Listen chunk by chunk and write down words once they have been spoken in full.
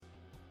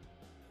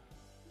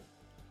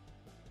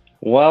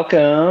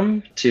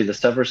Welcome to the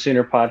Suffer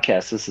Sooner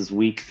podcast. This is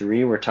week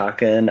 3. We're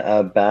talking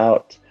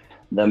about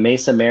the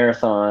Mesa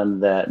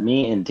Marathon that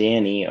me and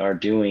Danny are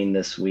doing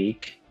this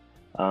week.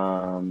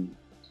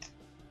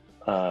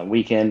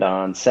 Weekend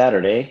on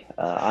Saturday.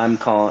 I'm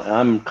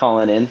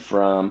calling in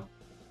from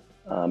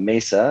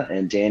Mesa,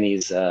 and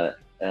Danny's at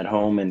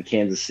home in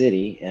Kansas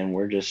City, and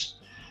we're just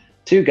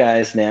two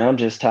guys now,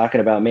 just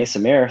talking about Mesa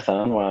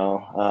Marathon,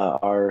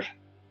 while our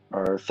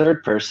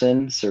third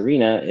person,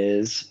 Serena,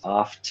 is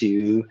off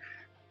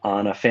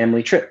on a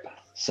family trip.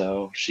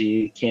 So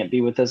she can't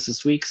be with us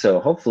this week. So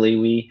hopefully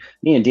me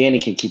and Danny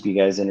can keep you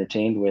guys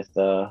entertained with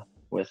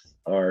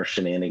our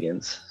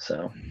shenanigans.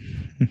 So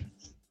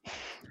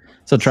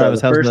Travis,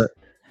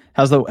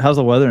 how's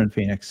the weather in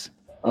Phoenix?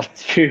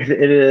 Dude,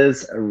 it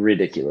is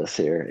ridiculous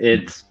here.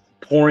 It's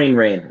pouring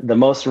rain, the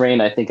most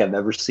rain I think I've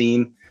ever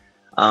seen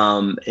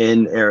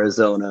in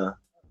Arizona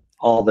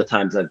all the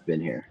times I've been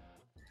here.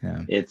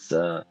 Yeah. It's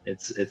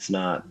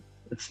not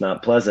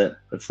pleasant.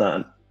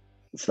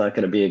 It's not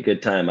going to be a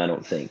good time, I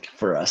don't think,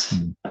 for us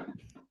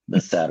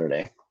this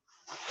Saturday.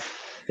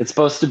 It's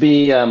supposed to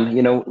be,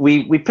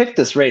 we picked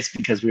this race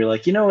because we were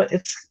like,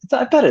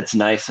 I bet it's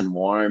nice and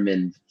warm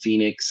in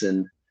Phoenix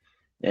and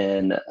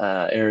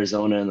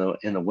Arizona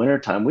in the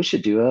wintertime. We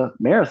should do a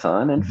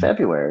marathon in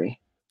February.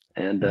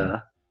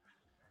 And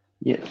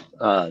if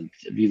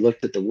you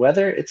looked at the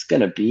weather, it's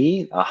going to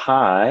be a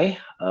high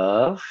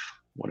of,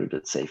 what did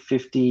it say,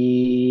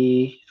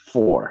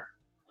 54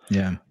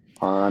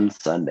 on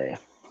Sunday.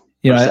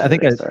 I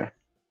think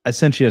I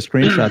sent you a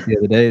screenshot the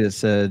other day that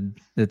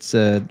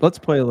said, let's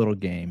play a little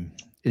game.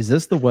 Is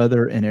this the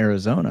weather in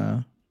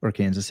Arizona or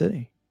Kansas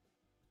City?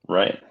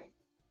 Right.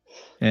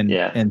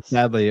 And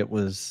sadly it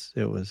was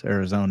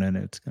Arizona, and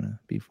it's going to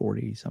be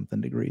 40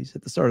 something degrees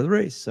at the start of the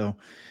race. So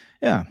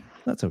yeah,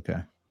 that's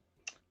okay.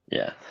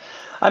 Yeah.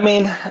 I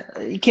mean,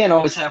 you can't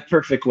always have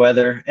perfect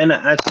weather. And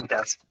I think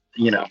that's,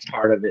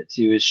 part of it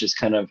too, is just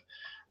kind of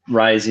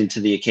rising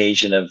to the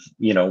occasion of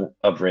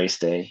race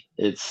day.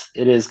 It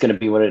is going to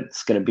be what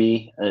it's going to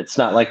be. And it's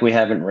not like we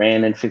haven't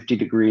ran in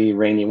 50-degree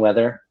rainy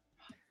weather.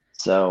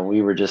 So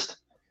we're just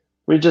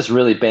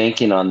really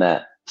banking on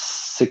that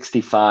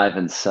 65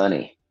 and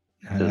sunny.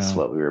 That's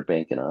what we were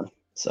banking on.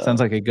 So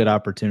sounds like a good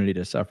opportunity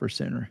to suffer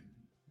sooner.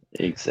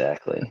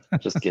 Exactly.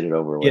 Just get it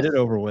over with. Get it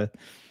over with.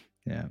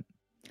 Yeah.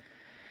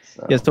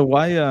 So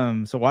why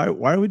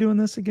are we doing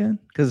this again?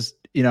 Because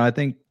I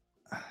think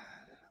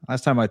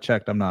last time I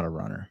checked, I'm not a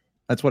runner.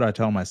 That's what I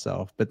tell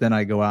myself. But then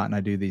I go out and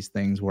I do these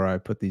things where I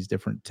put these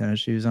different tennis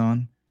shoes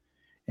on,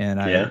 and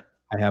I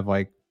have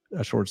like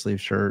a short sleeve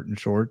shirt and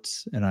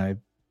shorts, and I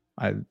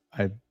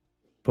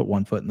put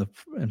one foot in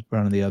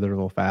front of the other a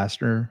little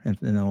faster and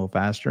then a little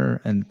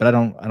faster, but I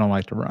don't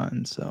like to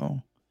run.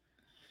 So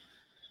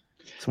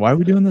why are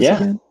we doing this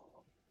again?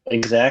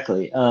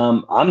 Exactly.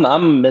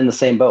 I'm in the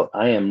same boat.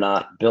 I am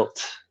not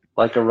built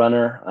like a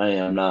runner. I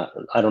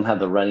don't have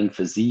the running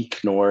physique,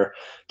 nor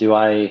do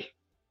I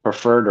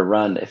prefer to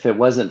run. If it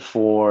wasn't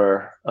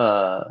for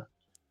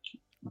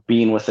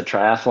being with the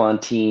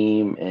triathlon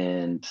team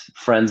and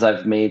friends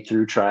I've made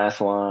through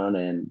triathlon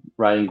and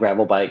riding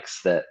gravel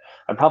bikes, that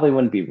I probably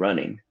wouldn't be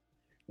running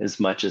as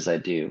much as I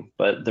do.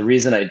 But the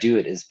reason I do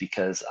it is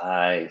because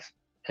I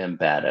am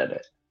bad at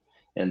it.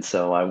 And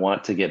so I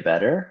want to get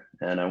better,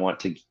 and I want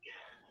to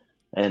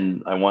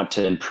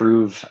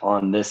improve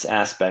on this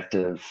aspect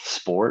of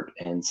sport.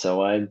 And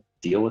so I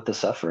deal with the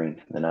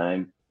suffering, and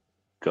I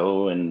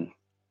go and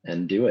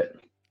do it.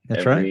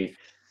 That's right.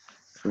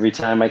 Every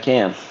time I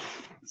can.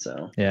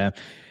 So, yeah.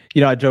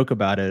 I joke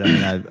about it. I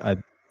mean, I'm a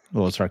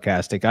little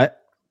sarcastic. I've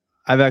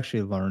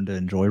actually learned to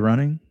enjoy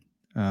running.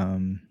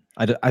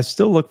 I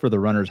still look for the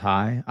runner's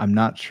high. I'm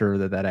not sure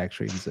that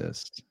actually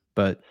exists,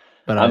 but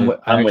I'm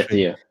with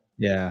you.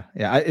 Yeah.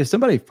 If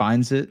somebody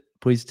finds it,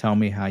 please tell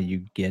me how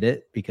you get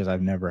it, because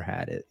I've never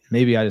had it.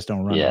 Maybe I just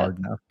don't run hard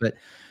enough. But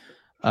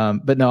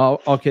no,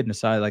 all kidding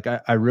aside, like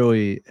I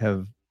really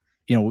have.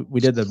 We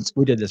did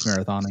this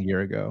marathon a year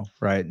ago,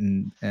 right?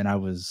 And I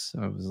was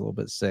a little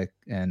bit sick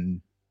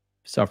and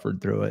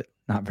suffered through it.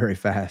 Not very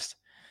fast,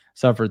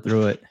 suffered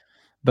through it.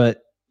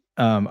 But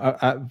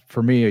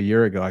for me, a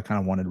year ago, I kind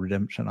of wanted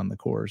redemption on the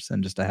course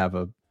and just to have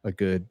a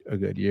good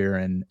year.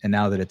 And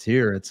now that it's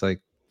here, it's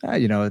like,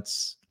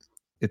 it's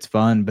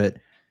fun. But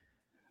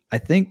I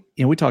think,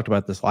 we talked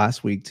about this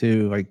last week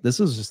too. Like, this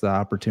is just the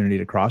opportunity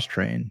to cross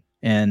train.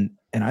 And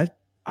I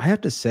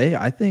have to say,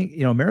 I think,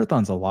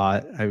 marathon's a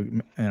lot. A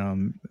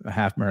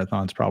half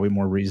marathon's probably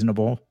more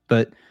reasonable,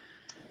 but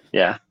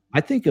yeah,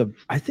 I think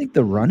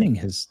the running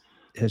has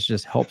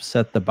just helped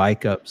set the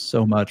bike up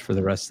so much for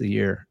the rest of the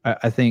year.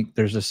 I think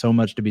there's just so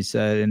much to be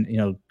said,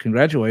 and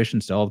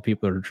congratulations to all the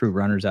people that are true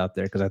runners out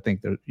there, because I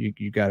think that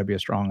you got to be a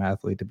strong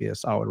athlete to be a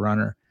solid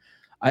runner.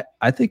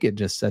 I think it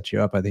just sets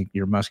you up. I think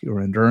your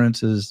muscular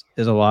endurance is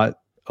a lot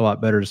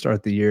better to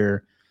start the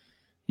year.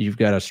 You've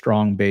got a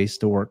strong base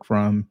to work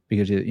from,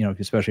 because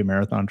especially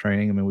marathon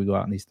training. I mean, we go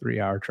out in these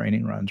 3-hour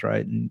training runs,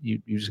 right? And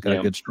you just got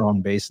a good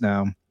strong base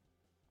now.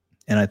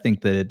 And I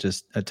think that it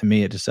just, to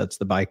me, it just sets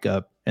the bike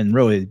up, and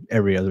really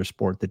every other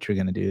sport that you're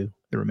going to do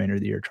the remainder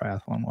of the year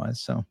triathlon wise.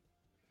 So, I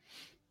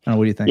don't know,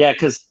 what do you think? Yeah,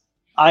 because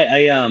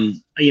I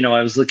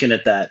I was looking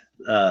at that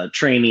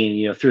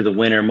training, through the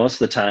winter. Most of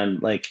the time,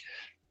 like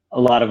a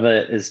lot of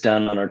it is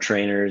done on our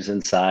trainers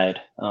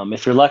inside.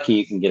 If you're lucky,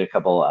 you can get a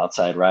couple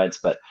outside rides,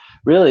 but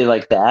really,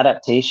 like, the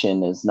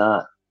adaptation is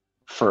not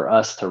for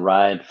us to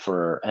ride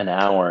for an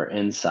hour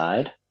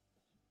inside.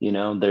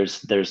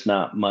 There's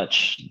not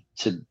much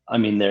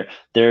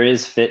there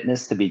is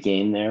fitness to be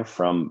gained there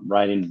from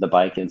riding the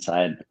bike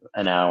inside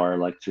an hour,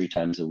 like 3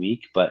 times a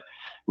week. But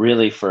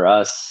really, for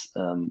us,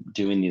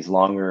 doing these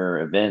longer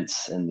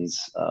events and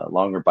these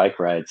longer bike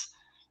rides,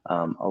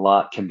 a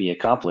lot can be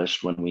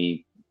accomplished when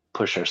we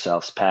push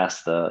ourselves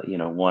past the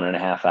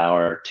 1.5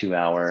 hour, 2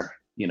 hour,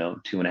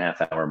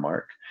 2.5 hour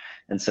mark.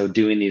 And so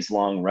doing these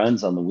long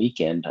runs on the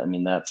weekend,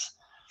 that's,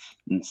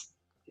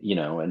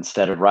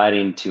 instead of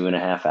riding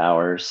 2.5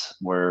 hours,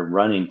 we're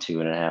running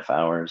 2.5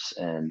 hours,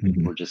 and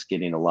we're just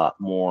getting a lot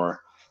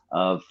more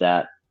of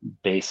that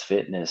base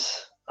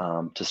fitness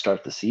to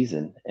start the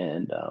season.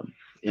 And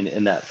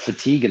in that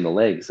fatigue in the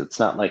legs, it's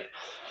not like,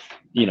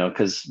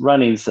 because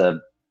running's a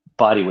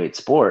body weight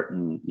sport,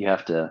 and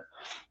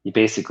you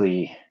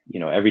basically,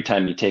 every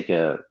time you take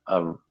a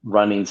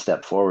running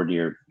step forward,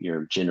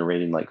 you're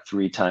generating like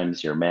 3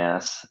 times your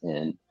mass,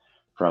 and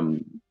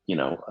from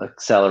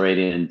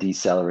accelerating and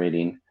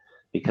decelerating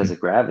because of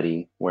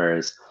gravity.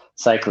 Whereas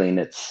cycling,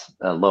 it's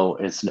a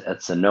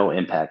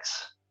no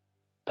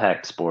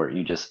packed sport.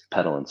 You just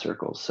pedal in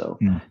circles, so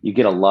you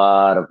get a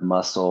lot of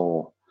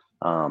muscle.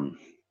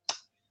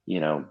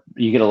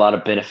 You get a lot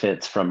of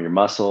benefits from your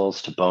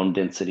muscles to bone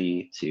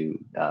density to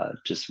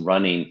just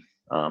running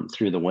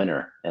through the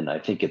winter. And I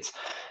think it's,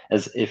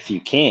 as if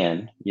you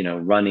can,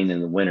 running in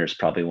the winter is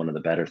probably one of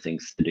the better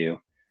things to do.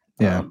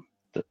 Yeah.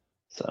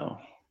 So,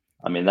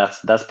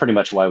 that's pretty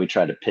much why we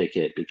try to pick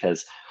it,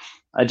 because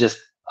I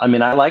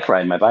like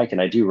riding my bike,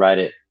 and I do ride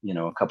it,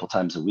 a couple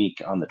times a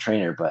week on the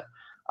trainer. But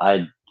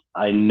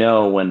I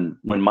know when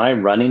my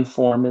running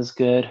form is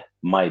good,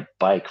 my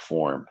bike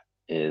form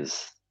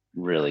is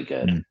really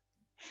good.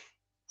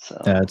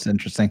 So yeah, it's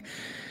interesting.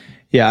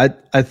 Yeah,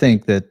 I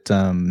think that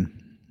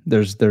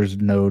there's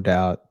no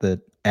doubt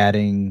that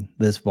adding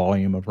this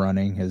volume of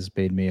running has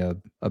made me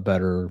a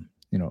better,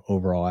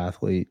 overall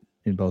athlete,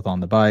 in both on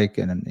the bike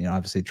and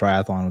obviously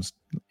triathlon was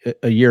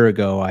a year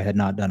ago. I had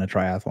not done a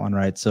triathlon,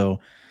 right?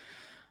 So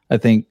I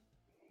think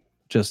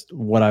just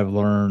what I've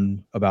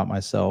learned about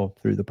myself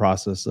through the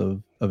process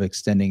of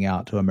extending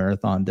out to a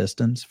marathon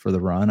distance for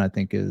the run, I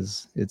think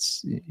it's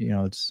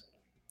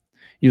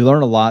you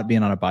learn a lot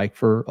being on a bike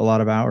for a lot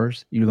of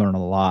hours. You learn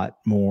a lot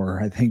more,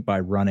 I think, by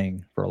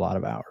running for a lot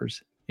of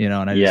hours. And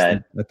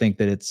I think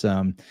that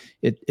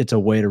it's a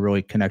way to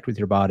really connect with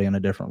your body on a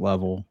different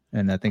level.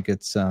 And I think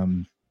it's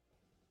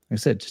like I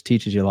said, it just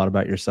teaches you a lot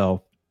about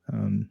yourself,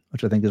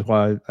 which I think is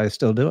why I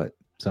still do it.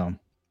 So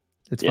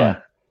it's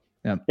fun.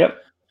 Yeah. Yep.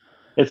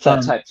 It's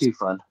that type 2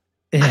 fun.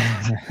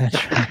 Yeah, that's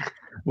right.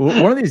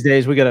 One of these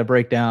days we got to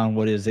break down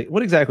what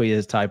exactly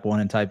is type 1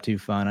 and type 2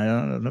 fun. I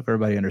don't know if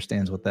everybody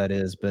understands what that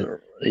is, but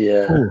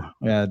yeah,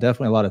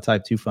 definitely a lot of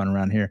type 2 fun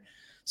around here.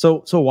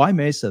 So why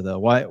Mesa though?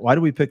 Why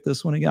do we pick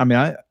this one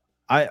again?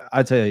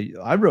 I tell you,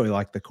 I really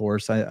like the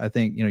course. I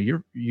think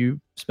you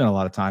spent a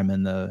lot of time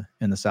in the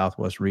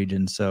Southwest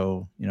region,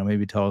 so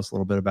maybe tell us a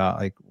little bit about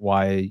like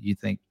why you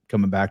think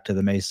coming back to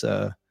the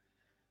Mesa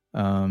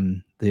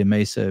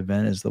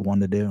event is the one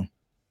to do.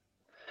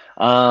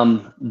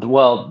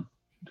 Well,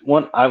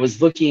 I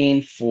was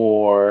looking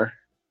for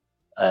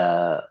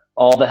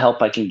all the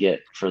help I can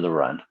get for the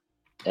run.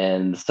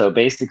 And so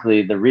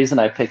basically the reason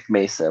I picked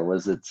Mesa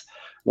was it's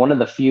one of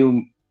the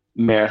few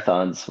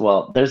marathons.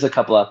 Well, there's a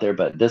couple out there,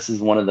 but this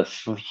is one of the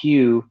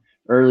few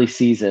early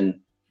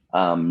season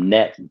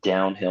net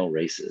downhill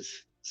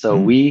races. So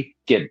we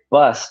get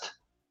bussed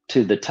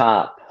to the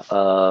top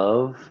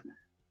of,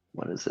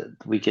 what is it?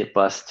 We get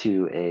bussed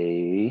to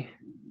a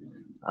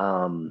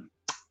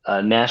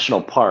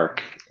national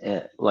park,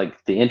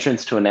 like the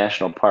entrance to a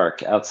national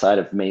park outside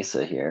of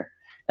Mesa here.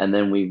 And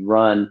then we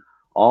run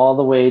all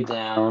the way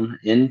down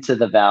into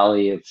the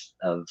valley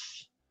of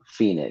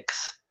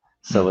Phoenix.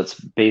 So it's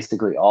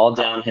basically all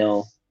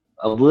downhill.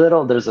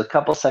 There's a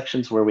couple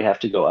sections where we have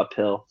to go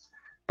uphill,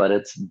 but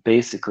it's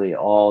basically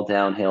all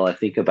downhill. I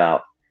think it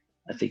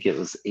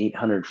was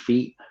 800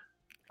 feet,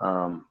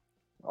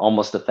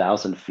 almost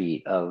 1,000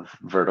 feet of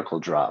vertical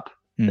drop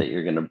that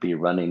you're going to be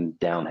running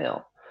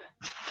downhill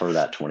for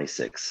that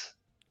 26.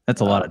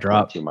 That's a lot of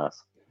drop. 2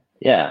 miles.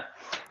 Yeah.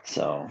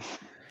 So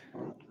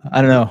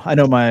I don't know. I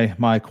know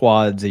my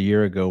quads a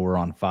year ago were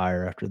on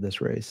fire after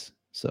this race.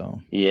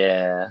 So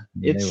yeah,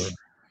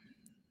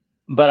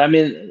 but I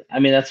mean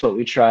that's what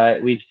we try.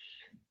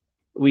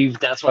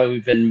 That's why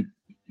we've been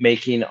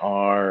making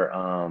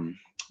our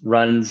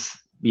runs,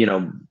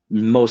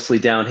 mostly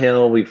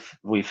downhill.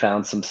 We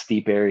found some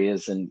steep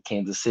areas in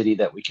Kansas City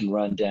that we can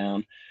run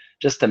down,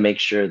 just to make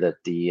sure that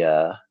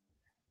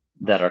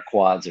that our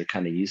quads are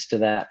kind of used to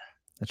that.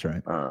 That's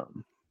right.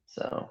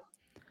 So,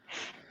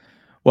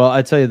 well,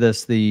 I tell you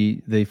this: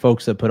 the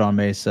folks that put on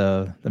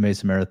the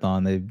Mesa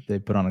Marathon, they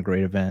put on a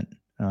great event.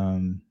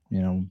 You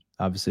know,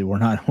 obviously we're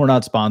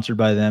not sponsored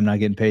by them, not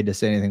getting paid to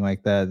say anything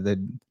like that. That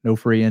no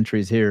free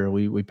entries here.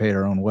 We paid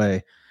our own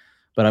way.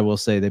 But I will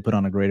say they put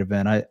on a great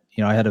event. I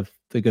had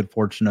the good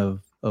fortune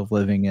of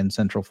living in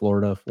Central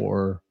Florida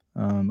for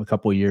a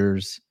couple of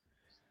years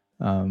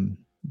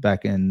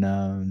back in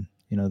the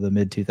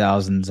mid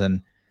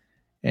 2000s,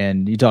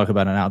 and you talk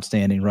about an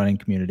outstanding running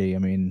community. I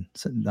mean,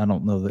 I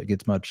don't know that it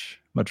gets much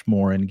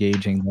more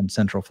engaging than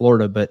Central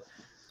Florida, but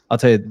I'll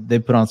tell you, they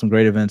put on some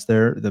great events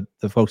there.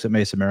 The folks at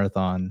Mesa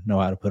Marathon know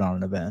how to put on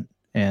an event,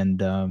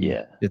 and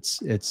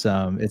it's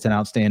an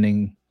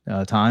outstanding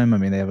time. I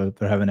mean, they're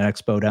having an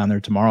expo down there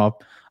tomorrow.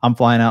 I'm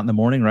flying out in the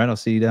morning, right? I'll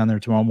see you down there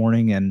tomorrow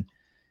morning, and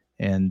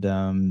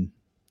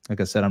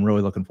like I said, I'm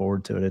really looking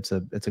forward to it.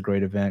 It's a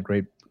great event,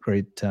 great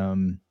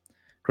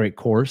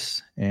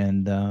course,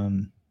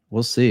 and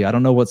we'll see. I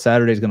don't know what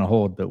Saturday's going to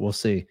hold, but we'll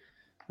see.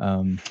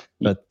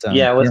 With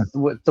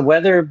the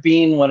weather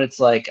being what it's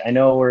like, I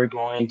know we're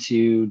going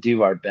to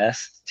do our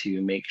best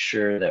to make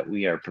sure that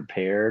we are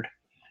prepared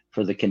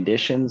for the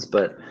conditions.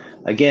 But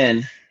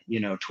again,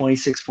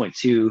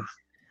 26.2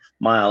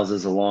 miles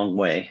is a long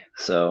way.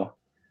 So,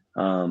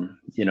 I'm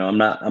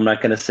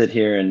not going to sit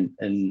here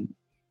and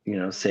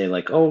say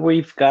like, oh,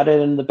 we've got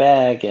it in the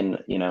bag.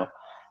 And,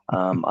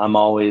 I'm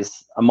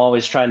always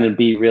trying to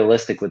be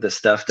realistic with this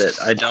stuff, that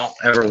I don't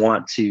ever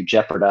want to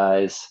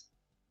jeopardize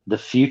the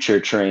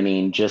future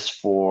training just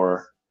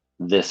for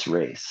this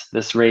race.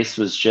 This race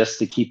was just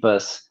to keep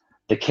us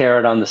the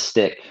carrot on the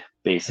stick,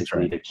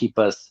 basically, right. to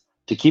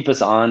keep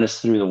us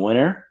honest through the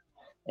winter.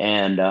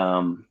 And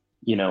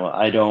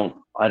I don't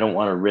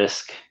want to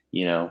risk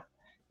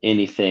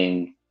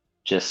anything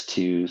just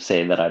to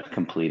say that I've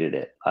completed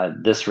it.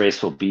 This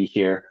race will be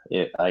here.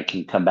 I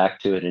can come back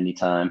to it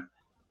anytime.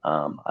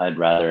 I'd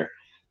rather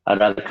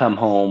come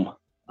home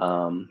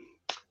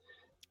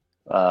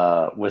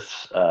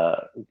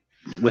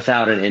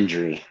without an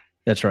injury.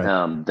 That's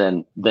right.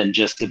 Than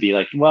just to be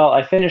like, well,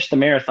 I finished the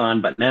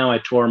marathon, but now I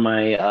tore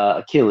my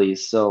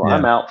Achilles, so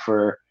I'm out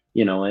for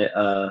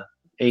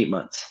 8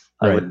 months.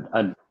 Right.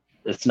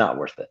 It's not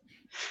worth it.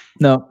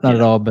 No, not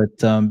at all.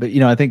 But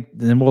I think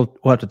then we'll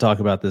have to talk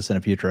about this in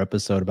a future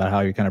episode about how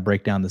you kind of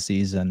break down the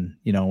season.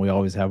 We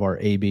always have our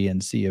A, B,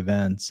 and C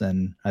events,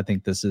 and I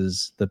think this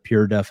is the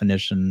pure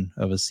definition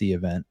of a C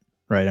event,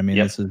 right? I mean,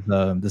 this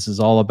is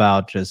all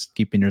about just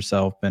keeping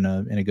yourself in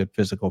a good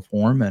physical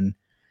form, and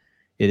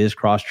it is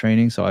cross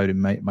training. So I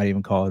might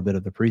even call it a bit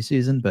of the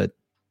preseason, but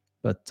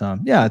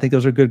I think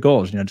those are good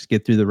goals. Just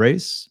get through the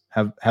race,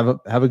 have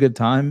a good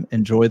time,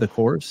 enjoy the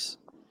course.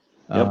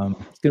 It's going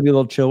to be a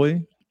little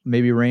chilly,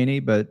 maybe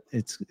rainy, but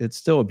it's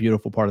still a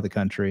beautiful part of the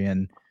country,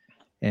 and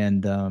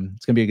it's going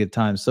to be a good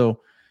time. So,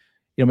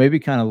 maybe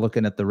kind of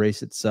looking at the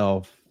race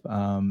itself,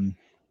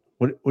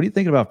 what do you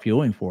think about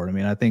fueling for it? I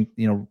mean, I think,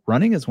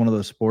 running is one of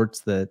those sports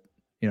that,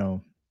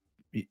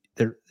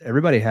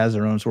 everybody has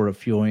their own sort of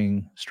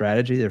fueling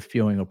strategy, their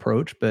fueling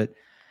approach, but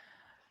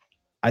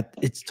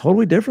it's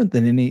totally different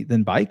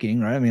than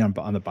biking, right? I mean,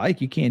 on the bike,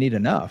 you can't eat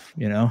enough,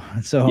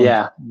 so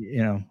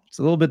it's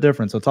a little bit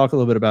different. So talk a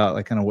little bit about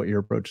like kind of what your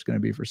approach is going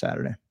to be for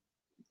Saturday.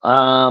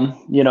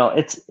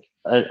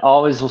 It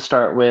always will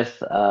start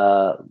with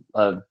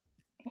a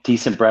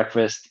decent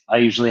breakfast. I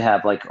usually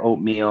have like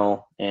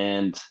oatmeal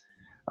and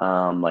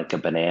like a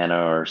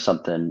banana or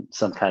something,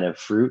 some kind of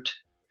fruit,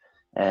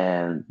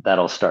 and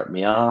that'll start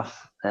me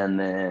off. And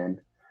then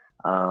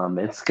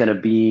it's going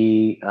to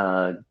be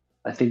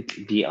I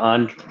think the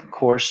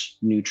on-course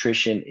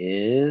nutrition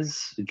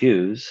is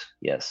goos.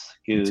 Yes,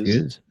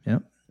 goos.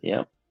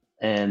 Yep.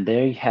 And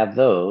they have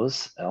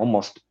those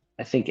almost,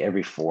 I think,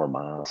 every 4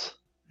 miles.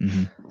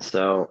 Mm-hmm.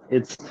 So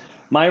it's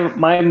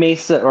my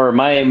Mesa or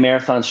my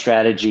marathon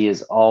strategy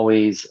is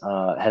always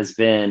has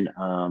been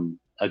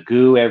a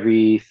goo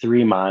every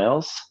 3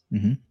 miles.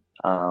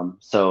 Mm-hmm.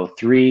 So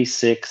 3,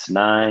 6,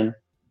 9,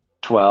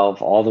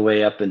 12, all the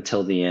way up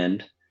until the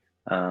end.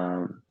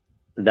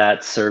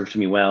 That served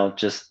me well,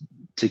 just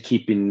to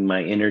keeping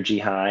my energy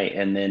high.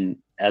 And then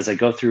as I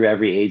go through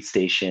every aid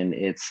station,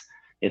 it's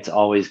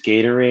always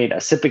Gatorade,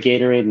 a sip of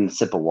Gatorade and a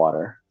sip of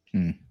water.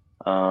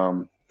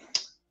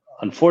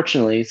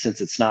 Unfortunately, since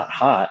it's not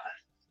hot,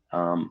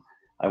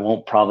 I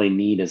won't probably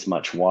need as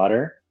much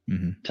water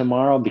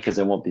tomorrow because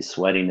I won't be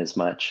sweating as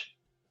much,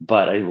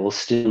 but I will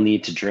still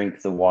need to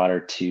drink the water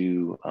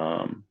to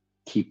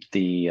keep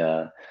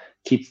the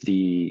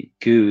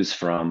goos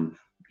from,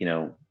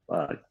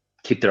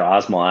 keep their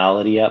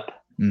osmolality up,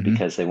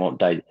 because they won't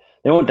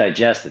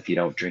digest if you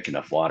don't drink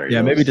enough water.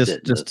 Yeah, maybe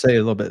just say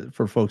a little bit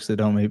for folks that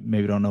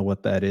maybe don't know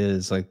what that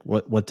is. Like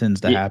what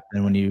tends to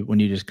happen when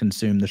you just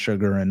consume the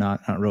sugar and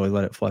not really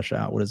let it flush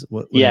out. What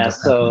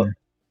So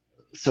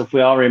if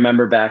we all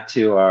remember back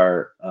to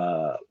our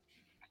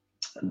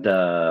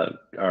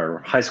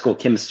high school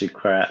chemistry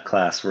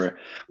class, where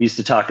we used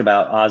to talk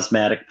about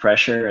osmotic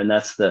pressure, and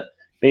that's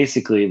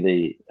basically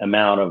the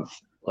amount of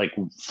like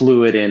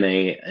fluid in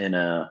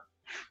a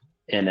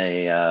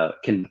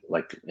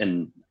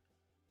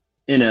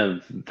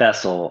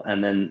vessel,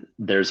 and then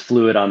there's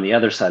fluid on the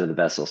other side of the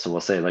vessel. So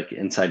we'll say like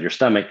inside your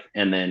stomach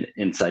and then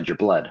inside your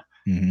blood.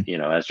 you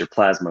know, as your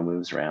plasma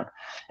moves around.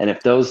 And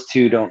if those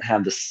two don't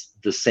have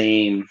the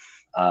same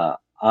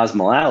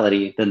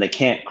osmolality, then they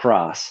can't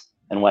cross.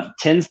 And what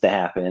tends to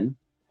happen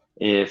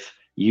if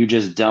you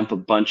just dump a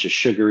bunch of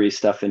sugary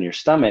stuff in your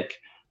stomach,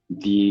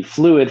 the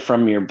fluid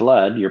from your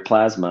blood, your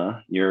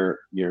plasma, your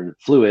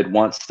fluid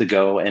wants to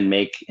go and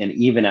make an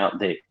even out.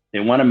 They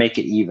want to make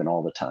it even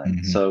all the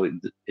time. So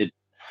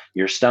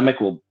your stomach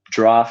will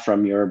draw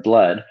from your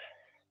blood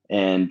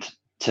and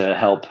to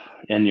help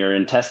in your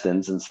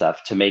intestines and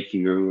stuff to make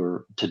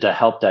you to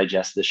help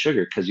digest the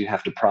sugar, because you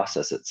have to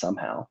process it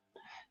somehow.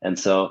 And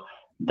so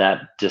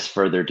that just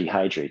further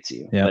dehydrates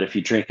you. But if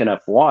you drink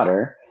enough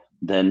water,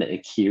 then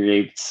it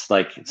creates,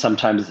 like,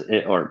 sometimes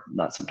or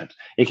not sometimes,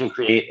 it can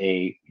create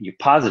a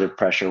positive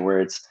pressure where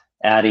it's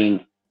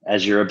adding,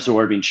 as you're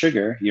absorbing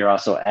sugar, you're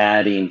also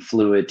adding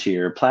fluid to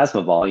your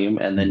plasma volume.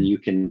 And then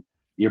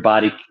your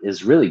body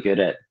is really good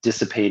at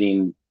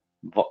dissipating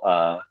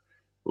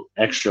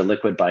extra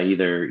liquid by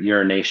either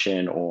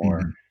urination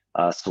or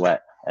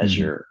sweat as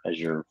you're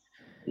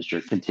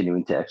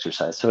continuing to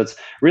exercise. So it's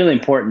really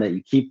important that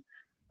you keep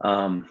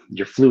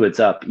your fluids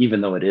up,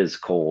 even though it is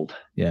cold.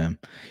 Yeah.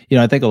 You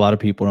know, I think a lot of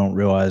people don't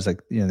realize,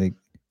 like, you know,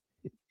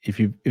 if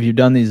you've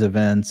done these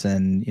events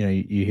and, you know,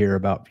 you hear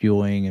about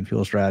fueling and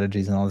fuel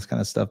strategies and all this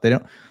kind of stuff, a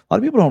lot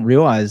of people don't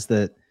realize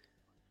that,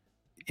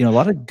 you know, a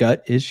lot of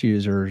gut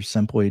issues are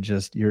simply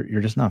just,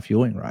 you're just not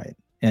fueling right.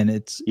 And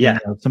it's, you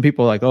know, some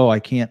people are like, oh, I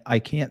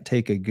can't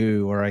take a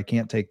goo, or I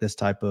can't take this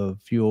type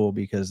of fuel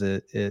because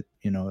it,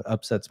 you know,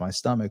 upsets my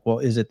stomach. Well,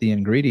 is it the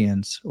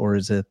ingredients, or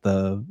is it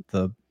the,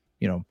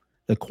 you know,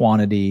 the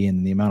quantity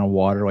and the amount of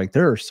water? Like,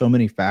 there are so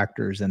many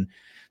factors. And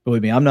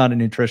believe me, I'm not a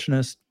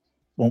nutritionist,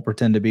 won't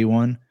pretend to be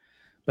one,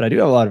 but I do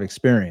have a lot of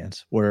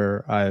experience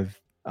where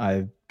I've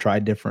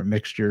tried different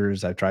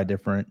mixtures. I've tried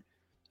different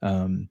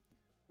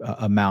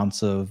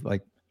amounts of,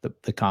 like,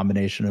 the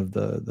combination of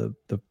the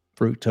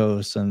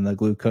fructose and the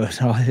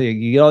glucose.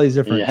 You get all these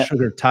different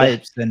sugar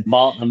types, and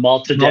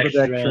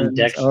maltodextrin,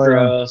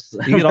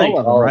 dextrose. You get all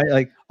of them, right?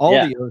 Like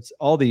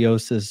all the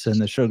oses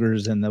and the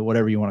sugars and the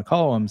whatever you want to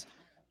call them.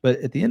 But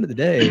at the end of the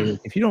day,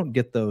 if you don't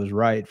get those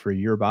right for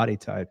your body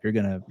type, you're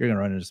gonna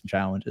run into some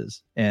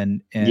challenges,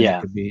 and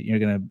it could be, you're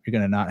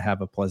gonna not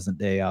have a pleasant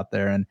day out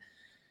there. And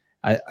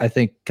I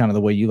think kind of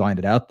the way you lined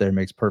it out there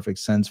makes perfect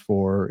sense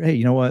for, hey,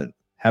 you know what?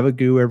 Have a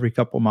goo every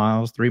couple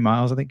miles, 3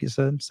 miles, I think you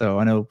said. So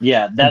I know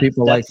some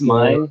people that's like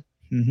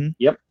mine.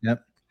 Yep.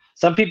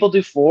 Some people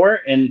do 4,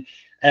 and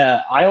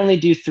I only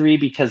do 3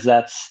 because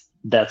that's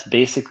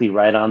basically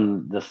right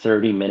on the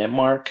 30-minute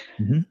mark.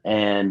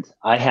 And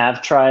I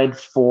have tried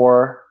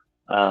 4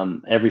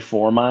 every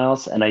 4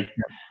 miles, and I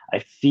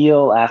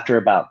feel after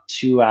about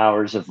 2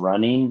 hours of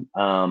running,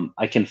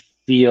 I can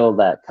feel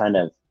that kind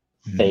of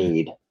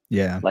fade.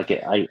 Like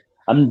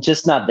I'm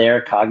just not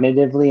there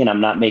cognitively, and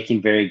I'm not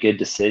making very good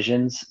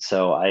decisions.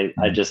 So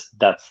I just,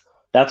 that's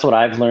what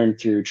I've learned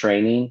through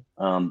training,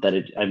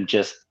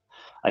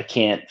 I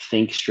can't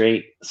think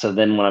straight. So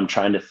then when I'm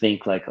trying to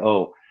think, like,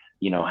 oh,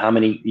 you know, how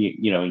many,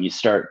 when you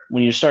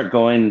start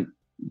going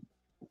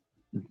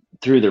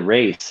through the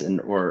race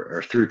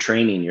or through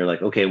training, you're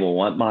like, okay, well,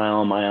 what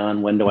mile am I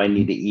on? When do I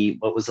need to eat?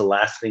 What was the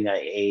last thing I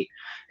ate?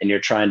 And you're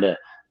trying to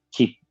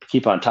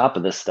keep on top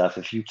of this stuff.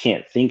 If you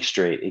can't think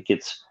straight, it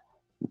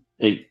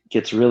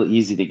gets real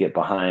easy to get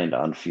behind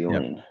on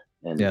fueling.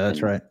 And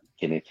that's right.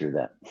 Getting through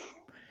that.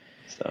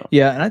 So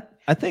and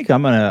I think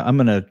I'm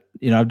gonna,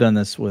 you know, I've done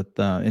this with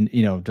and,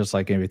 you know, just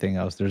like everything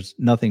else, there's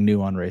nothing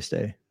new on race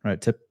day,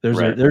 right?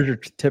 There's your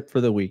tip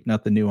for the week,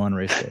 nothing new on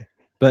race day.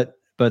 But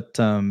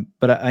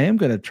I am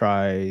gonna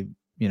try,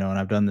 you know, and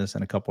I've done this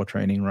in a couple of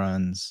training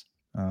runs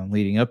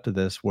leading up to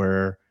this,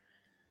 where,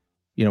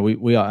 you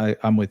know,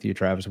 I'm with you,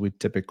 Travis. We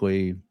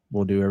typically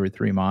will do every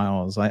 3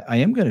 miles. I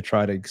am going to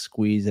try to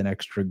squeeze an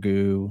extra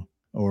goo,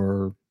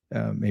 or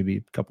maybe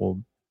a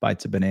couple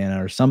bites of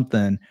banana or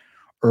something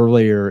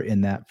earlier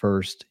in that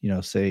first, you know,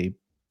 say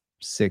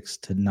 6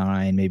 to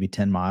 9, maybe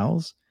 10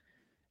 miles.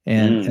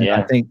 And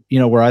I think, you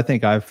know, where I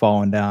think I've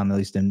fallen down, at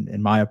least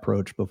in my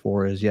approach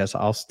before, is, yes,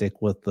 I'll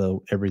stick with the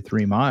every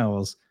 3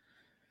 miles.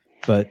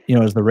 But, you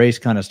know, as the race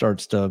kind of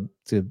starts to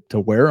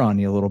wear on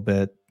you a little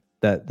bit,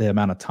 that the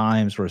amount of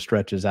time sort of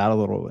stretches out a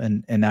little,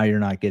 and now you're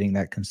not getting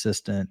that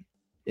consistent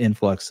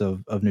influx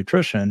of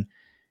nutrition.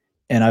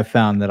 And I've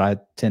found that I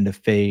tend to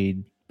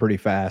fade pretty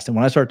fast. And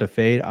when I start to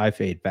fade, I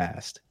fade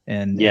fast.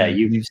 And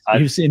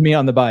you've seen me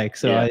on the bike.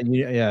 So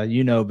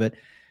you know, but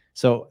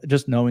so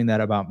just knowing that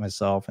about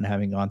myself and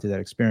having gone through that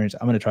experience,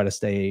 I'm going to try to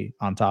stay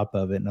on top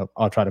of it. And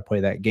I'll try to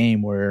play that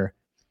game where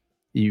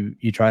you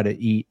try to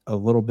eat a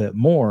little bit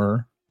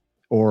more,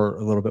 or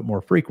a little bit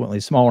more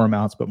frequently, smaller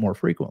amounts, but more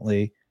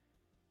frequently,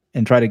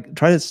 and try to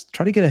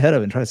get ahead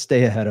of it and try to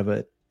stay ahead of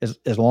it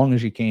as long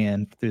as you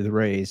can through the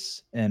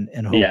race, and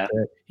hope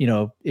that, you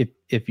know,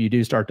 if you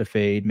do start to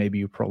fade, maybe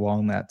you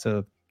prolong that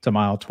to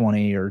mile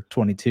 20 or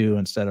 22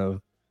 instead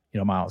of, you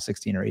know, mile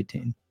 16 or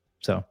 18.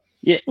 So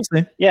we'll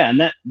see.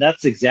 And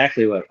that's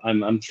exactly what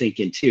I'm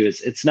thinking too.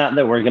 It's not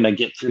that we're going to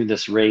get through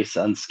this race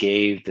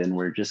unscathed and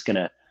we're just going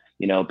to,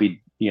 you know,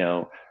 be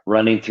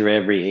running through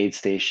every aid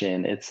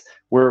station.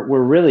 We're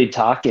really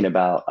talking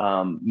about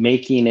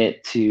making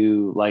it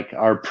to like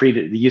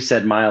you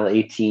said mile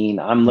 18.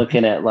 I'm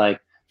looking at like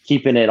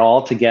keeping it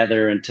all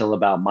together until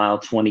about mile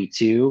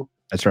 22.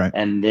 That's right.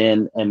 And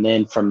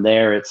then from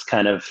there, it's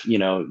kind of,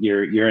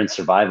 you're in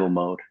survival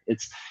mode.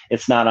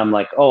 It's not, I'm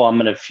like, oh, I'm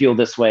going to fuel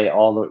this way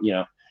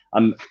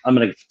I'm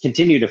going to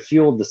continue to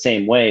fuel the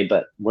same way,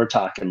 but we're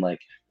talking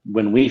like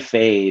when we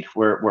fade,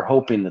 we're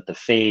hoping that the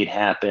fade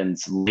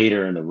happens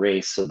later in the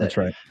race so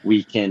that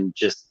we can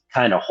just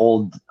kind of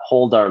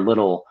hold our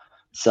little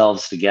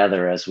selves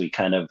together as we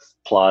kind of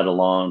plod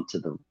along to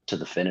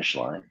the finish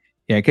line.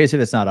 Yeah, in case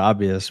if it's not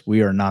obvious,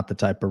 we are not the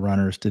type of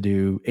runners to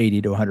do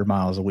 80 to 100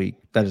 miles a week.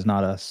 That is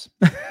not us.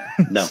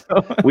 No.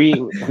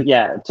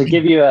 To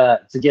give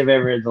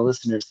the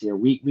listeners here,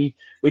 we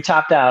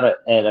topped out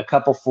at a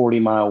couple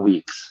 40-mile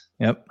weeks.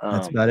 Yep,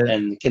 that's about it.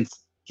 And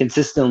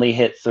consistently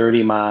hit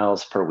 30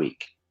 miles per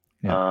week.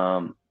 Yep.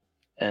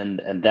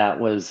 And that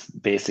was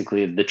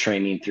basically the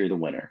training through the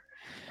winter.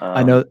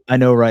 I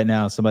know right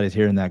now somebody's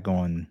hearing that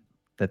going,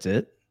 that's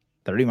it?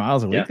 30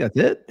 miles a week, that's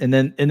it? And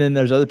then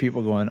there's other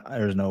people going,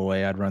 there's no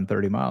way I'd run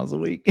 30 miles a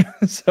week.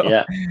 So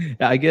yeah,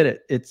 I get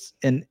it. It's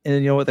and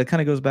you know what, that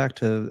kind of goes back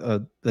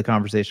to the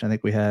conversation I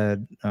think we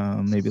had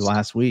maybe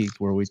last week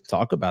where we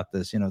talk about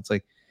this. It's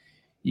like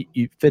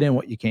you fit in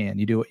what you can,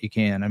 you do what you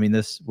can. I mean,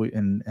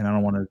 and I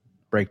don't want to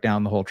break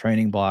down the whole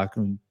training block,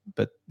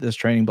 but this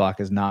training block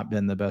has not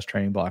been the best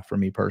training block for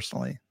me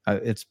personally.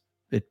 It's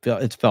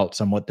felt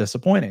somewhat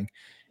disappointing.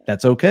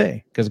 That's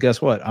okay, because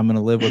guess what? I'm going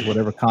to live with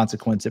whatever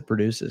consequence it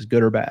produces,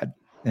 good or bad,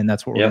 and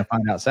that's what we're going to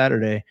find out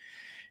Saturday.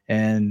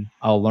 And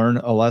I'll learn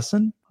a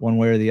lesson one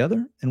way or the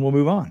other, and we'll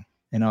move on.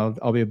 And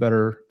I'll be a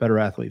better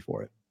athlete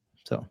for it.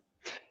 So,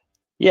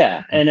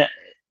 yeah, and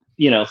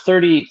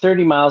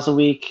 30 miles a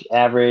week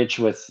average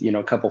with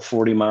a couple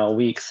 40-mile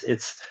weeks.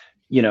 It's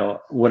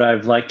would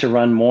I've liked to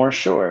run more?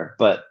 Sure,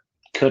 but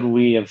could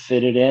we have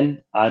fit it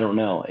in? I don't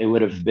know. It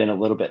would have been a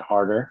little bit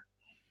harder.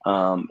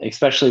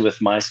 Especially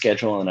with my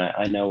schedule, and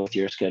I know with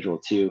your schedule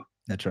too.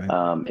 That's right.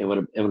 It would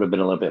have been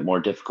a little bit more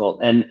difficult.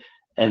 And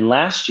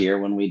last year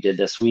when we did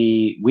this,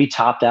 we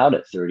topped out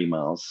at 30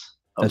 miles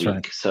a week.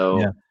 Right.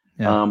 So,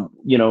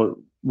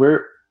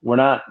 we're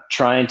not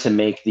trying to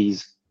make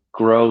these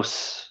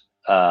gross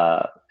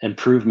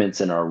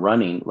improvements in our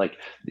running. Like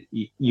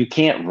you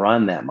can't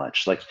run that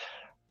much.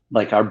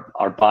 Like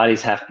our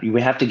bodies we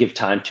have to give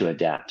time to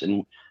adapt.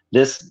 And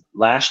this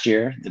last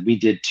year we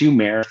did 2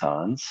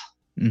 marathons.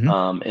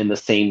 Mm-hmm. In the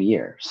same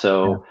year.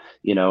 So,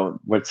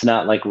 it's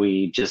not like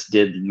we just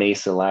did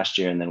Mesa last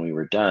year and then we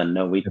were done.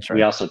 No,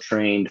 we also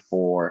trained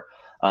for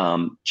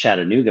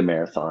Chattanooga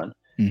Marathon,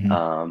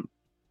 mm-hmm.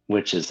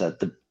 Which is at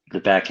the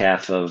back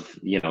half of,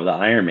 the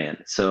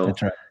Ironman. So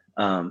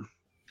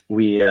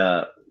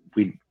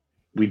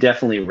we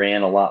definitely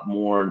ran a lot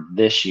more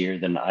this year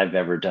than I've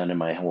ever done in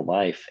my whole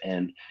life.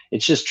 And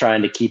it's just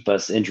trying to keep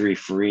us injury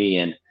free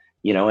and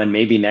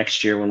maybe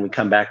next year when we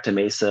come back to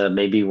Mesa,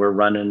 maybe we're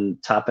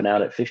topping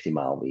out at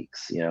 50-mile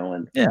weeks,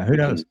 and who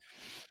knows?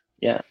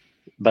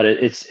 But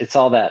it's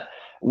all that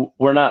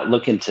we're not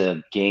looking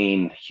to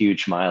gain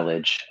huge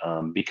mileage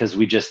because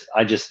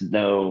I just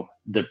know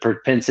the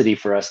propensity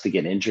for us to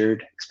get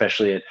injured,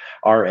 especially at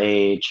our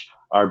age,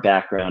 our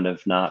background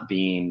of not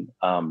being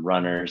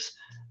runners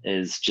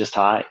is just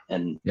high.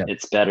 And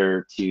it's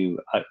better to,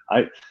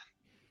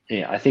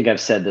 I think I've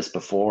said this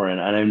before,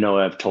 and I know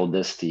I've told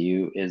this to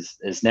you,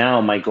 is now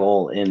my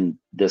goal in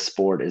this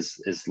sport is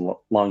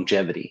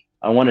longevity.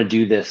 I want to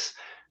do this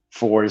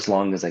for as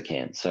long as I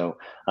can. So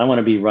I want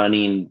to be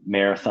running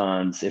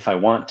marathons if I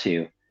want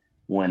to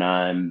when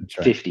I'm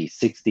 50,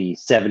 60,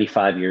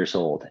 75 years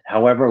old.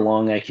 However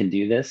long I can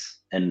do this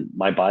and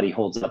my body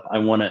holds up, I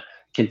want to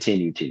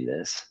continue to do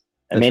this.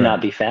 I may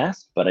not be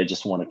fast, but I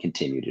just want to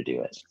continue to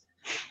do it.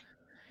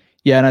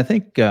 Yeah, and I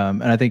think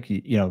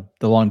the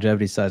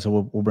longevity side. So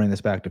we'll bring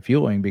this back to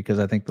fueling, because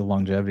I think the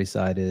longevity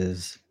side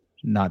is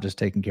not just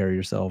taking care of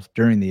yourself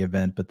during the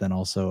event, but then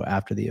also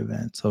after the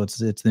event. So it's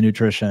the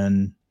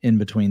nutrition in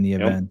between the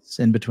events,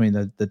 in between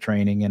the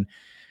training, and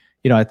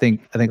I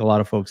think a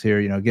lot of folks here.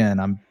 Again,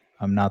 I'm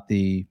not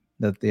the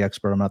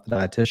expert, I'm not the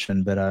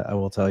dietitian, but I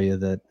will tell you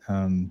that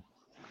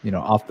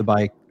off the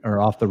bike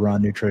or off the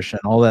run nutrition,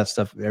 all that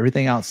stuff,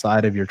 everything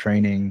outside of your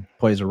training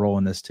plays a role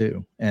in this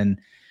too,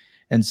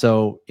 And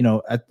so,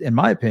 in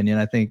my opinion,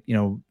 I think,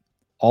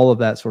 all of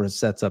that sort of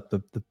sets up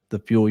the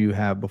fuel you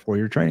have before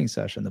your training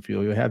session, the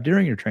fuel you have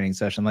during your training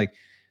session. Like,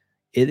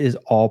 it is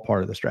all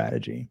part of the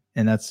strategy.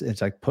 And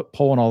it's like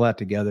pulling all that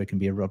together can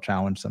be a real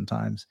challenge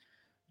sometimes.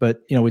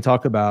 But, we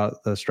talk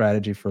about the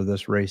strategy for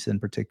this race in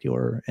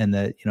particular, and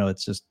that,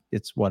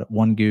 it's what,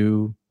 1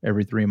 GU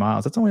every 3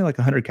 miles. That's only like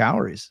 100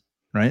 calories,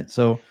 right?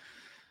 So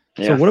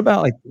what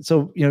about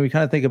we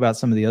kind of think about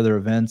some of the other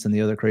events and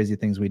the other crazy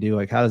things we do.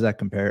 Like, how does that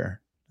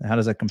compare? How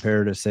does that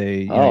compare to,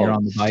 say, you're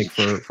on the bike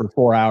for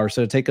 4 hours?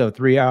 So take a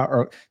 3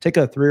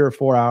 or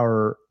 4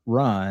 hour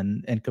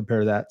run and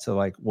compare that to,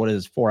 like, what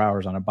is 4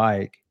 hours on a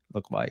bike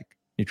look like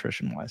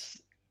nutrition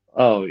wise?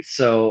 Oh,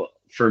 so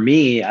for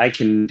me, I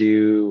can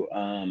do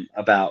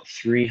about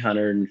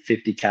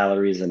 350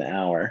 calories an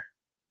hour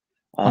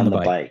On on the the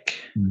bike. bike.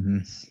 Mm-hmm.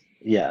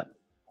 Yeah,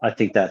 I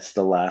think that's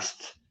the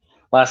last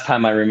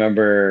time I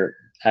remember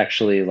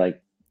actually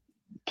like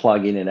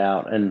plugging it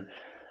out, and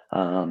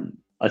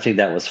I think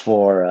that was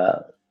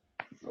for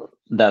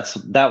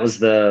that was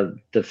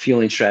the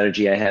fueling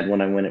strategy I had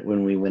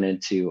when we went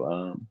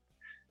into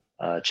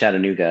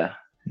Chattanooga.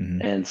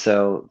 Mm-hmm. And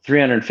so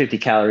 350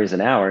 calories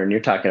an hour, and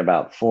you're talking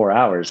about 4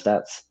 hours.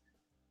 That's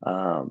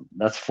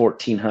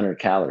 1,400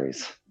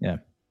 calories. Yeah.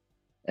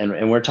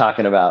 And we're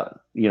talking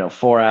about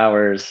 4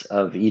 hours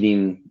of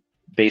eating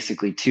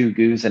basically 2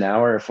 goos an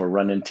hour if we're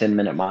running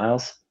 10-minute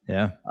miles.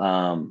 Yeah.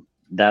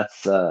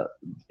 That's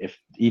if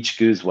each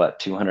goo's what,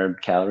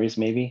 200 calories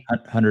maybe.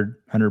 100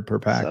 per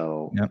pack.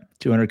 So yep,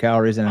 200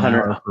 calories in an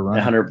hour for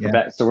running. 100 per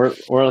pack. So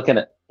we're looking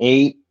at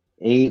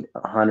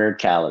 800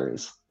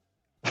 calories.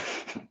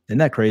 Isn't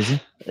that crazy?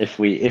 If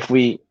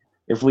we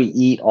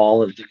eat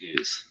all of the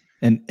goos.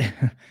 And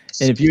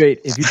if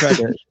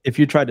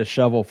you tried to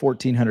shovel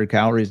 1,400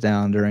 calories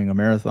down during a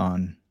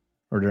marathon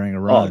or during a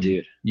run,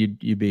 dude,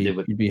 you'd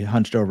be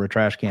hunched over a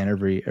trash can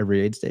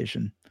every aid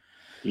station.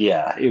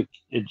 Yeah, you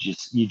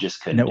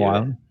just couldn't do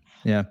wild? it.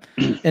 Yeah.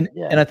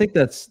 And I think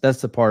that's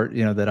the part,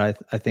 that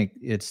I think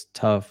it's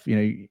tough.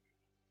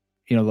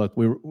 Look,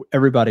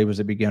 everybody was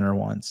a beginner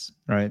once,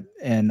 right?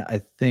 And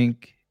I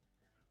think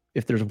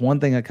if there's one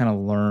thing I kind of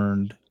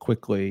learned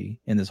quickly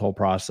in this whole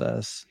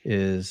process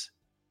is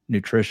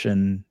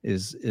nutrition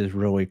is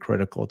really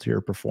critical to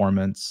your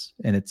performance,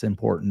 and it's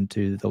important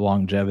to the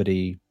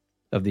longevity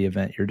of the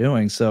event you're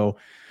doing. So,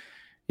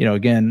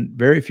 again,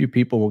 very few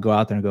people will go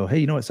out there and go,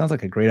 hey, it sounds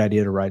like a great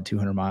idea to ride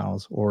 200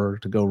 miles or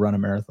to go run a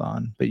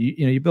marathon. But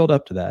you build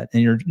up to that,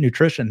 and your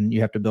nutrition,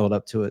 you have to build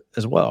up to it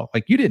as well.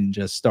 Like, you didn't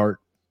just start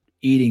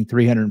eating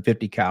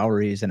 350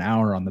 calories an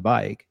hour on the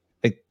bike.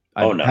 Like,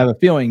 I have a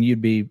feeling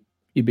you'd be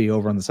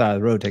over on the side of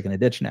the road taking a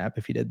ditch nap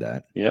if you did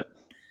that. Yep.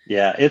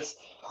 Yeah.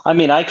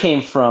 I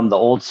came from the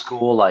old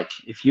school. Like,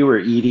 if you were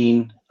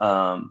eating,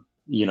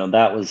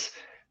 that was,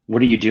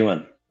 what are you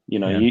doing? You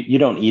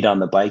don't eat on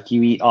the bike,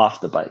 you eat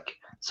off the bike.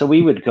 So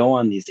we would go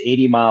on these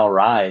 80-mile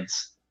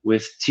rides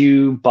with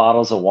 2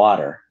 bottles of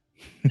water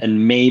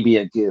and maybe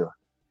a goo.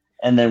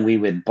 And then we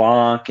would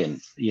bonk,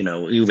 and,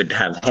 we would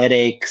have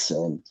headaches,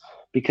 and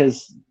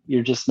because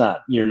you're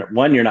not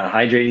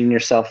hydrating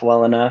yourself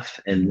well enough.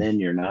 And then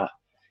you're not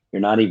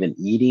even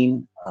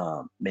eating,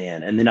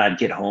 man. And then I'd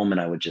get home and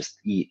I would just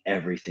eat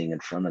everything in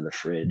front of the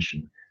fridge.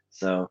 Mm-hmm.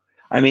 So,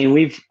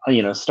 we've,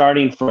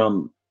 starting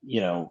from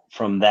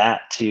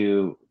that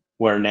to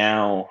where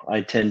now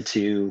I tend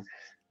to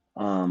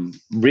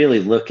really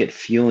look at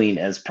fueling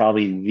as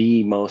probably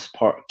the most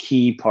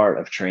key part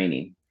of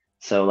training.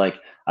 So, like,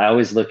 I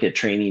always look at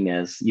training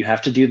as you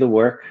have to do the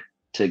work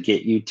to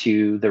get you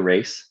to the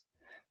race,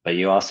 but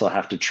you also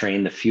have to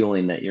train the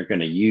fueling that you're going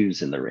to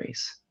use in the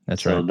race.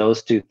 That's so right.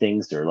 Those two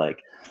things are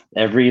like,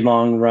 every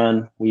long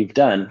run we've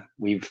done,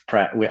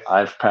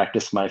 I've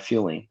practiced my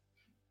fueling,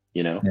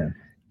 Yeah.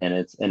 and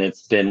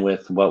it's been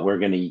with what we're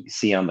going to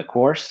see on the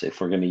course. If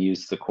we're going to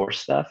use the course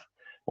stuff,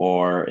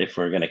 or if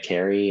we're going to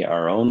carry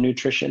our own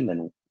nutrition,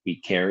 then we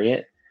carry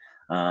it.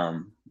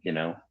 And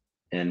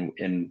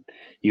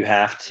you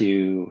have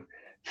to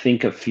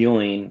think of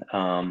fueling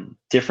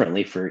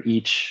differently for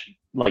each,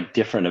 like,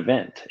 different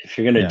event. If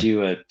you're going to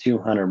do a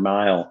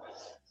 200-mile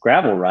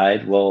gravel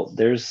ride, well,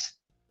 there's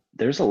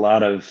a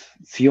lot of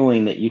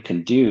fueling that you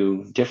can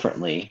do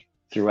differently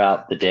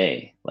throughout the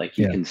day. Like,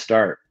 you can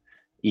start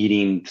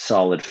eating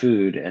solid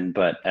food,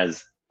 but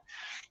as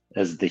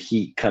the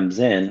heat comes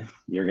in,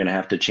 you're going to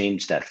have to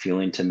change that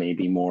fueling to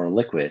maybe more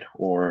liquid,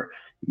 or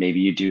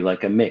maybe you do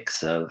like a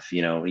mix of,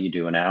 you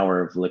do an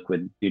hour of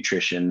liquid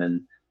nutrition,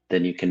 and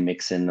then you can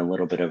mix in a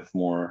little bit of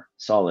more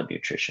solid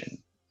nutrition.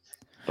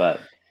 But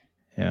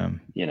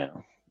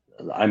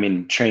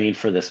training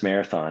for this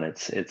marathon,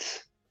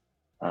 it's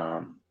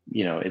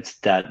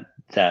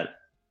that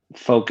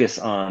focus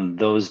on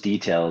those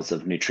details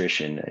of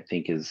nutrition, I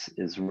think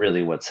is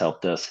really what's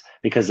helped us,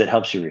 because it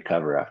helps you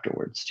recover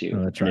afterwards too.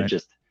 Oh, that's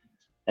right.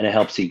 And it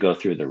helps you go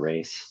through the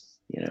race,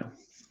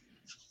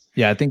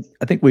 Yeah, I think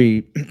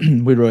we'd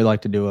really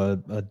like to do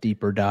a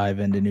deeper dive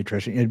into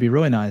nutrition. It'd be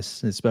really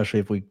nice, especially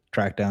if we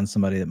track down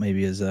somebody that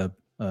maybe is maybe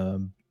a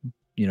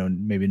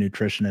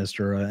nutritionist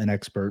or an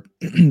expert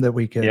that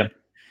we could,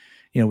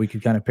 we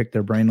could kind of pick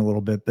their brain a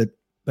little bit.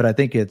 But I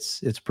think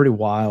it's pretty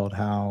wild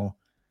how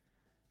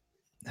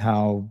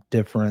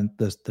different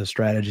the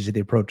strategies of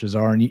the approaches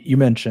are. And you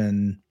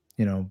mentioned,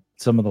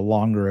 some of the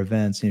longer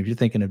events. If you're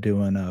thinking of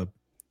doing a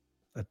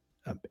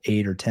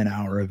 8 or 10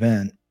 hour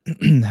event,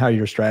 how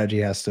your strategy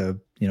has to,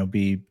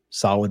 be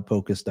solid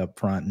focused up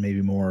front and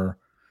maybe more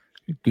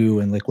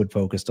goo and liquid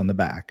focused on the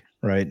back.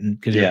 Right. And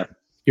because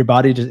your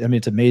body just,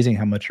 it's amazing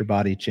how much your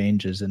body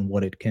changes and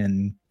what it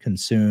can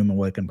consume and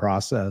what it can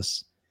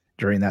process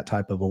during that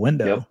type of a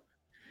window. Yep.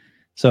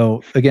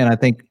 So again, I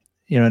think,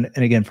 and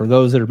again, for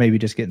those that are maybe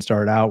just getting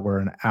started out, where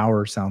an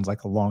hour sounds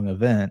like a long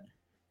event,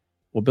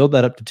 we'll build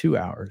that up to 2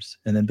 hours,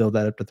 and then build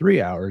that up to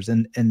 3 hours.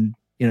 And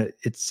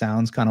it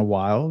sounds kind of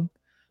wild,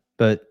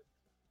 but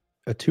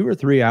a 2 or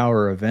 3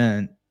 hour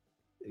event,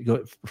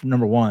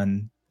 number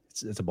one,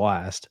 it's a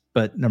blast.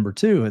 But number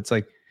two, it's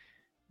like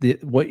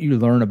what you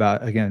learn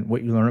about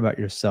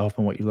yourself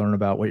and what you learn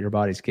about what your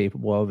body's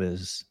capable of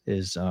is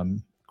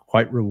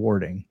quite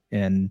rewarding.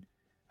 And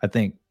I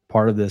think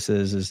part of this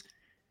is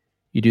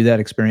you do that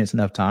experience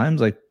enough times,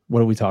 like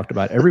what we talked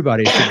about.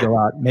 Everybody should go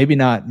out, maybe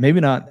not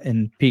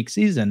in peak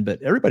season,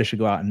 but everybody should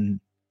go out and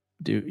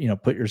do,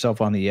 put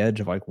yourself on the edge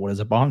of like, what does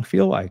a bonk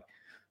feel like?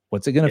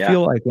 What's it going to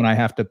feel like when I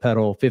have to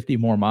pedal 50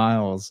 more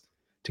miles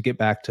to get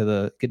back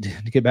to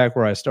get back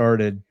where I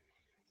started,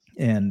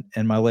 and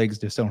my legs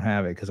just don't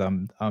have it because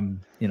I'm a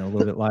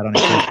little bit light on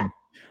nutrition.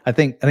 I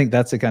think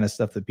that's the kind of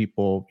stuff that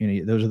people,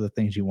 those are the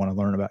things you want to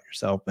learn about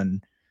yourself.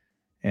 And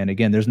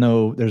again, there's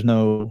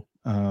no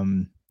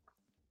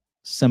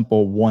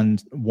simple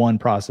one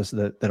process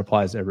that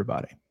applies to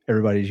everybody.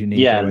 Everybody's unique.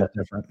 Yeah, everybody's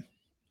different.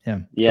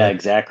 Yeah,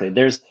 exactly.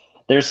 There's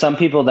some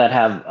people that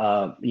have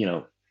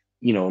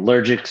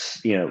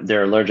allergics,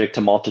 they're allergic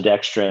to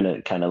maltodextrin.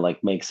 It kind of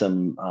like makes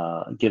them,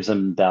 gives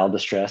them bowel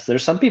distress.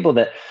 There's some people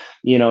that,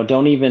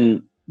 don't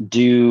even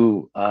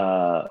do,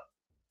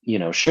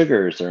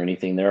 sugars or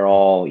anything. They're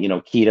all,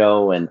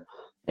 keto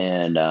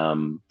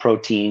and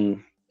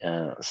protein,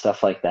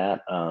 stuff like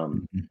that.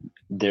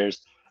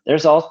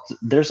 There's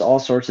all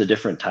sorts of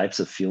different types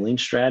of fueling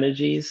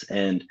strategies.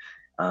 And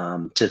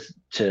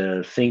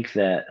to think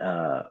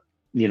that,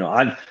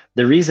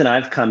 the reason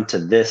I've come to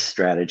this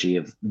strategy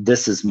of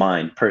this is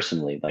mine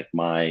personally, like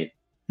my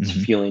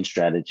fueling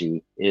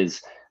strategy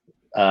is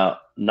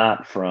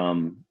not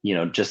from,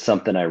 just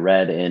something I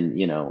read in,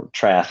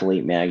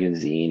 Triathlete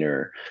magazine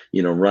or,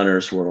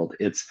 Runner's World.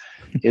 It's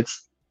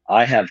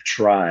I have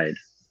tried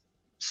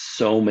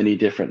so many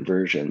different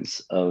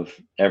versions of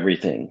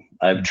everything.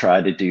 I've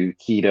tried to do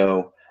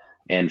keto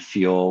and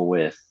fuel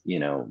with,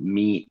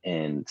 meat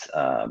and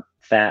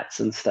fats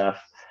and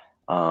stuff.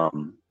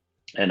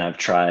 And I've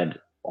tried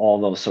all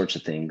those sorts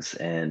of things.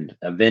 And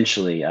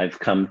eventually I've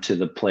come to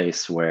the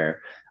place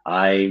where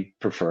I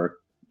prefer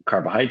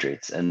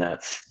carbohydrates, and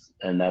that's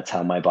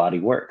how my body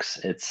works.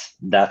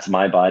 That's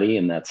my body,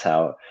 and that's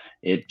how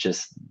it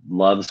just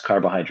loves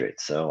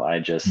carbohydrates. So I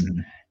just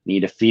need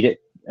to feed it.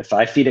 If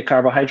I feed it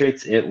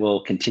carbohydrates, it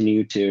will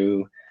continue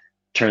to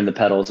turn the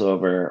pedals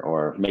over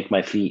or make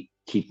my feet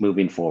keep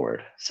moving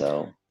forward.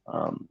 So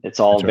it's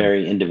all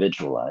very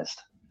individualized.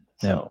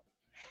 So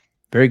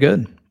very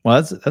good. Well,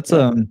 that's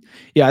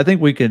I think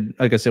we could,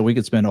 like I said, we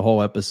could spend a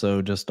whole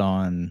episode just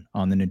on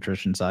the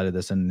nutrition side of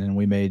this, and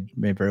we may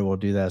very well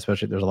do that,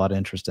 especially if there's a lot of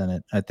interest in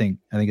it. I think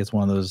it's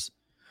one of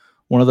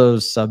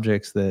those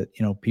subjects that,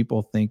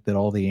 people think that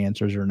all the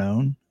answers are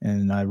known,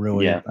 and I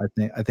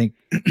think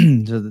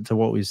to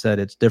what we said,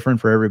 it's different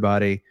for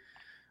everybody.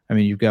 I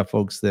mean, you've got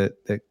folks that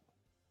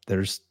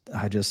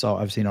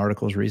I've seen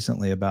articles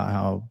recently about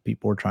how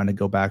people are trying to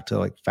go back to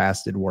like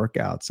fasted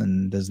workouts,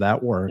 and does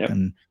that work?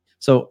 And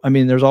so, I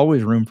mean, there's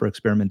always room for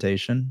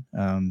experimentation.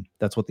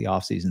 That's what the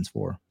off season's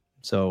for.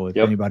 So if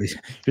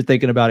you're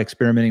thinking about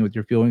experimenting with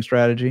your fueling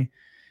strategy,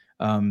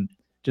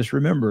 just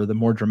remember the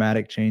more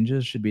dramatic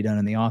changes should be done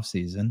in the off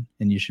season,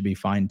 and you should be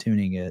fine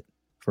tuning it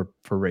for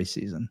race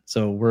season.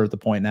 So we're at the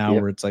point now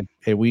where it's like,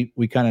 hey,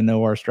 we kind of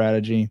know our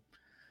strategy,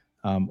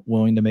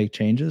 willing to make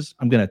changes.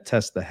 I'm going to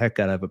test the heck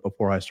out of it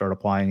before I start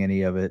applying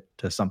any of it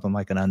to something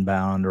like an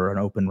Unbound or an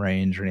open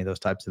range or any of those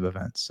types of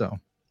events. So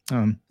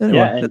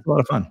anyway, that's a lot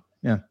of fun.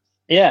 Yeah.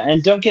 Yeah.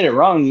 And don't get it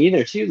wrong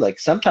either too. Like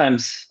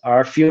sometimes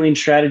our fueling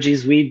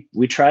strategies, we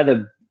try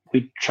to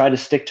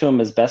stick to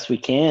them as best we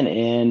can,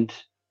 and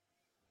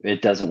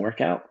it doesn't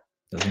work out.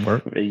 Doesn't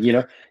work.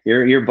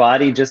 Your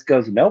body just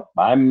goes, nope,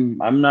 I'm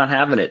not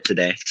having it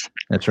today.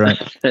 That's right.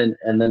 and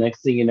the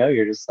next thing you know,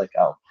 you're just like,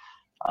 oh,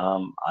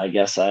 I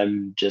guess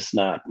I'm just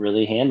not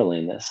really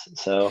handling this.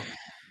 So,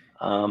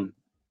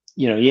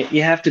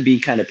 you have to be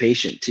kind of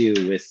patient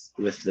too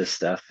with this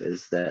stuff,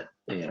 is that,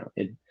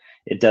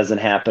 it doesn't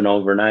happen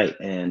overnight,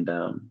 and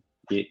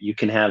you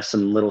can have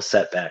some little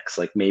setbacks,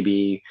 like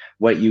maybe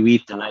what you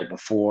eat the night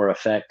before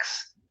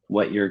affects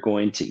what you're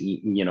going to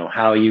eat,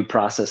 how you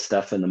process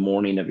stuff in the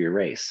morning of your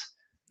race.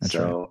 That's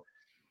so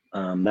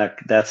right.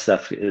 That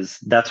stuff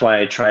that's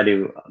why I try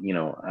to,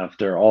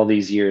 after all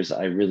these years,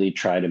 I really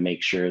try to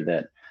make sure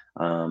that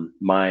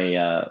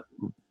my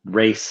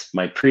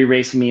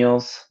pre-race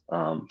meals,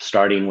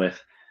 starting with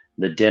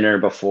the dinner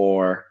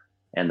before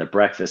and the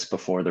breakfast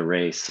before the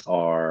race,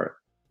 are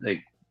the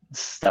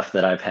stuff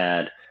that I've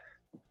had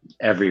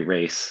every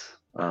race,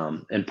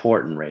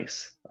 important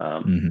race.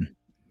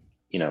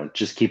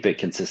 Just keep it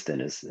consistent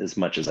as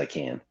much as I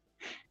can.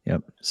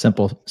 Yep.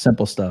 Simple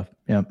stuff.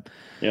 Yep.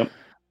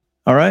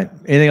 All right.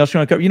 Anything else you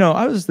want to cover?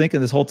 I was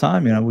thinking this whole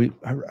time,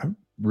 I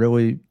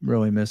really,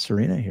 really miss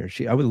Serena here.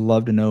 I would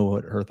love to know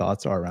what her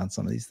thoughts are around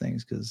some of these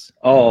things, because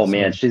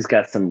she's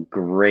got some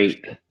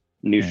great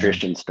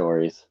nutrition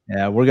stories.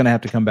 Yeah, we're gonna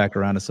have to come back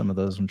around to some of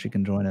those when she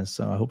can join us.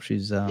 So I hope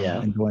she's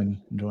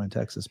enjoying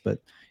Texas. But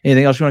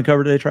anything else you want to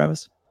cover today,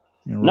 Travis?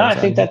 No, I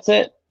think that's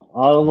it.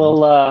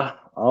 We'll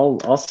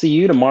I'll see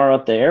you tomorrow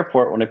at the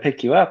airport when I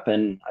pick you up,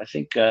 and I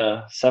think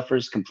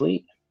supper's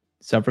complete.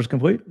 Supper's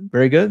complete.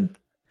 Very good.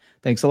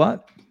 Thanks a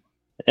lot.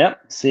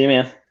 Yep. See you,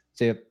 man.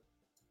 See you.